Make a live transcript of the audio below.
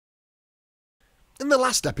In the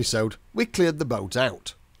last episode, we cleared the boat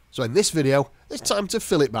out, so in this video, it's time to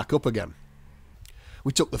fill it back up again.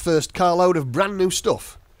 We took the first carload of brand new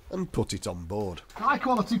stuff and put it on board. High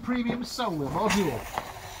quality premium solar module.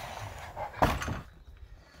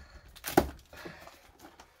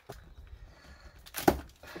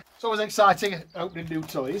 It's always exciting opening new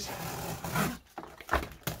toys.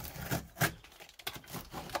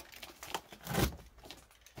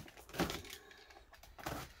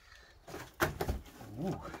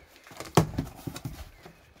 Ooh.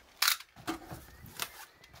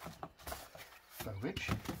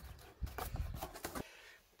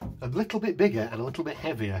 A little bit bigger and a little bit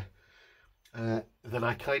heavier than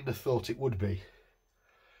I kind of thought it would be.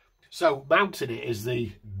 So mounting it is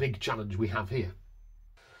the big challenge we have here.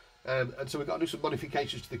 And so we've got to do some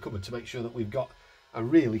modifications to the cupboard to make sure that we've got a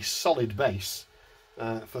really solid base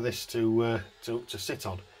for this to sit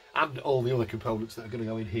on, and all the other components that are going to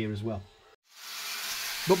go in here as well.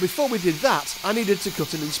 But before we did that, I needed to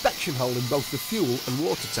cut an inspection hole in both the fuel and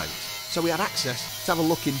water tanks, so we had access to have a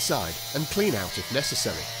look inside and clean out if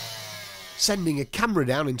necessary. Sending a camera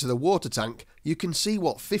down into the water tank, you can see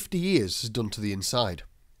what 50 years has done to the inside.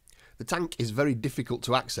 The tank is very difficult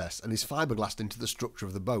to access and is fiberglassed into the structure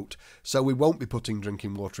of the boat, so we won't be putting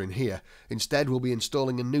drinking water in here. Instead, we'll be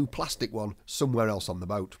installing a new plastic one somewhere else on the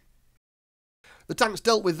boat. The tank's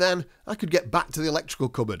dealt with then, I could get back to the electrical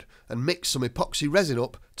cupboard and mix some epoxy resin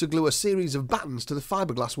up to glue a series of battens to the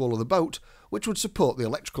fiberglass wall of the boat, which would support the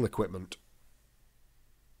electrical equipment.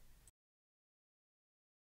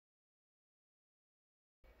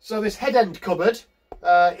 So this head end cupboard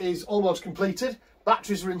is almost completed.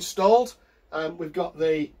 Batteries are installed. We've got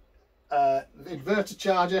the inverter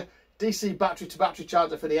charger, DC battery to battery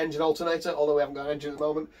charger for the engine alternator, although we haven't got an engine at the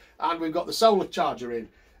moment, and we've got the solar charger in.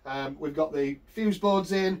 We've got the fuse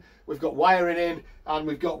boards in, we've got wiring in, and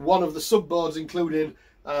we've got one of the sub boards including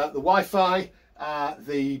the Wi-Fi,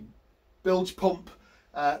 the bilge pump,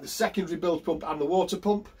 the secondary bilge pump and the water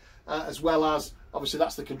pump, as well as, obviously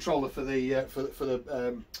that's the controller for the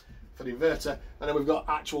inverter, and then we've got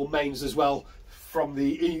actual mains as well from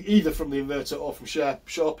either from the inverter or from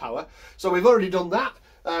shore power. So we've already done that.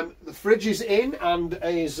 The fridge is in and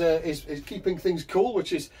is keeping things cool,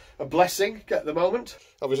 which is a blessing at the moment.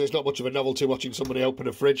 Obviously it's not much of a novelty watching somebody open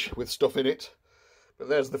a fridge with stuff in it, but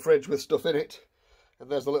there's the fridge with stuff in it, and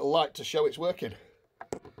there's the little light to show it's working.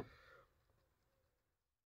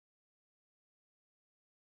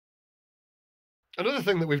 Another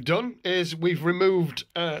thing that we've done is we've removed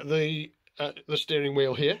the steering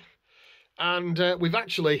wheel here, and we've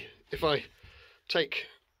actually, if I take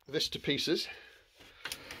this to pieces,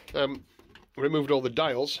 removed all the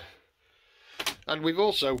dials, and we've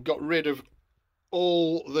also got rid of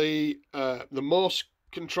all the Morse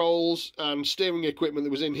controls and steering equipment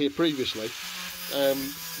that was in here previously.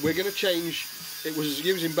 We're going to change, it was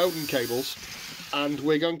using Bowden cables, and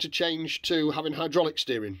we're going to change to having hydraulic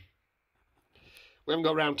steering. We haven't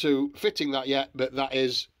got around to fitting that yet, but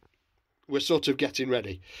we're sort of getting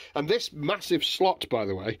ready. And this massive slot, by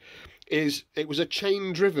the way, it was a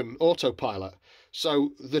chain-driven autopilot.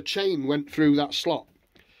 So the chain went through that slot.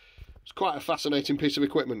 It's quite a fascinating piece of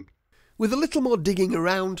equipment. With a little more digging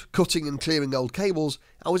around, cutting and clearing old cables,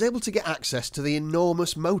 I was able to get access to the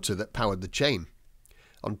enormous motor that powered the chain.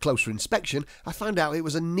 On closer inspection, I found out it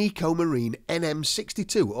was a Neco Marine NM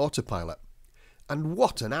 62 autopilot. And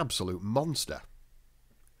what an absolute monster!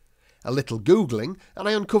 A little Googling and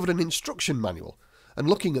I uncovered an instruction manual, and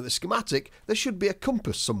looking at the schematic there should be a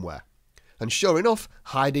compass somewhere. And sure enough,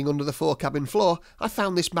 hiding under the forecabin floor, I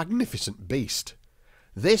found this magnificent beast.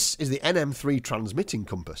 This is the NM3 transmitting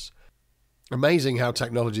compass. Amazing how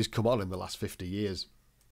technology's come on in the last 50 years.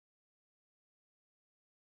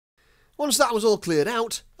 Once that was all cleared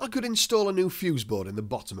out, I could install a new fuse board in the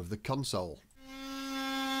bottom of the console.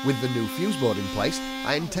 With the new fuse board in place,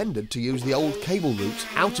 I intended to use the old cable routes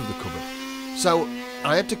out of the cupboard, so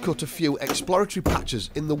I had to cut a few exploratory patches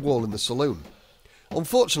in the wall in the saloon.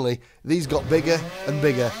 Unfortunately, these got bigger and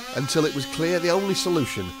bigger until it was clear the only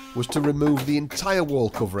solution was to remove the entire wall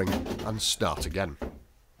covering and start again.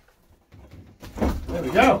 There we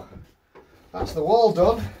go. That's the wall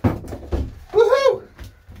done. Woohoo!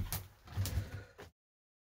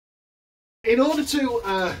 In order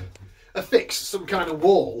to affix some kind of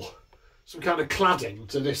wall, some kind of cladding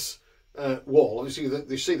to this wall, obviously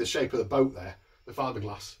you see the shape of the boat there, the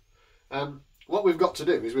fiberglass. What we've got to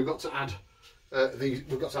do is we've got to add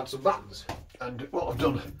some battens, and what I've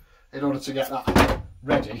done in order to get that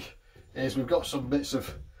ready is we've got some bits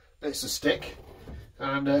of stick,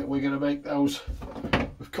 and we're going to make those.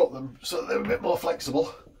 We've cut them so that they're a bit more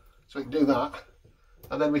flexible, so we can do that,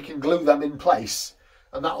 and then we can glue them in place,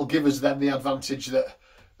 and that'll give us then the advantage that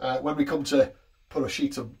when we come to put a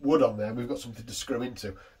sheet of wood on there, we've got something to screw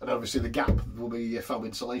into, and obviously the gap will be foam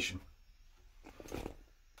insulation.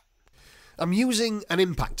 I'm using an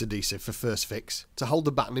impact adhesive for first fix to hold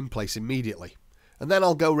the batten in place immediately, and then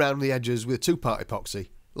I'll go round the edges with 2-part epoxy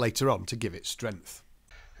later on to give it strength.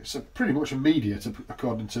 It's pretty much immediate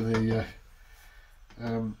according to the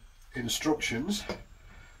instructions.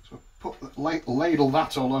 So ladle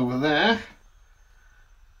that all over there.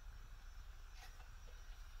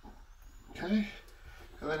 Okay,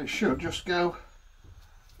 and then it should just go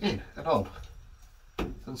in and on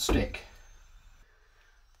and stick.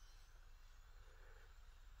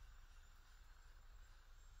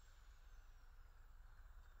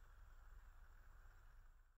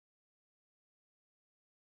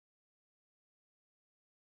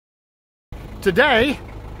 Today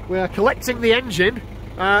we are collecting the engine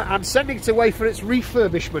and sending it away for its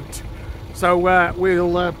refurbishment. So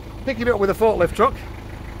we'll pick it up with a forklift truck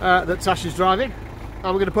that Tash is driving, and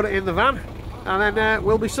we're going to put it in the van, and then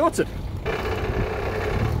we'll be sorted.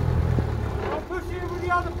 I'll push you with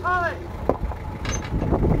the other pallet.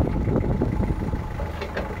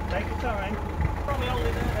 Take your time. Probably hold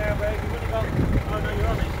it there, but you've only got... Oh no, you're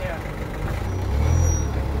on it, yeah.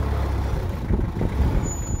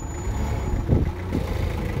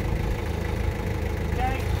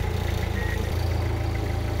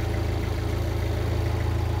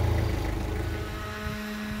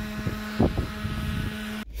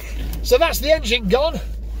 So that's the engine gone.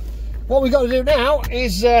 What we've got to do now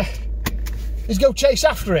is go chase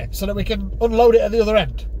after it so that we can unload it at the other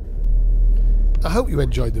end. I hope you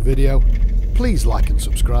enjoyed the video. Please like and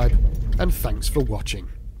subscribe, and thanks for watching.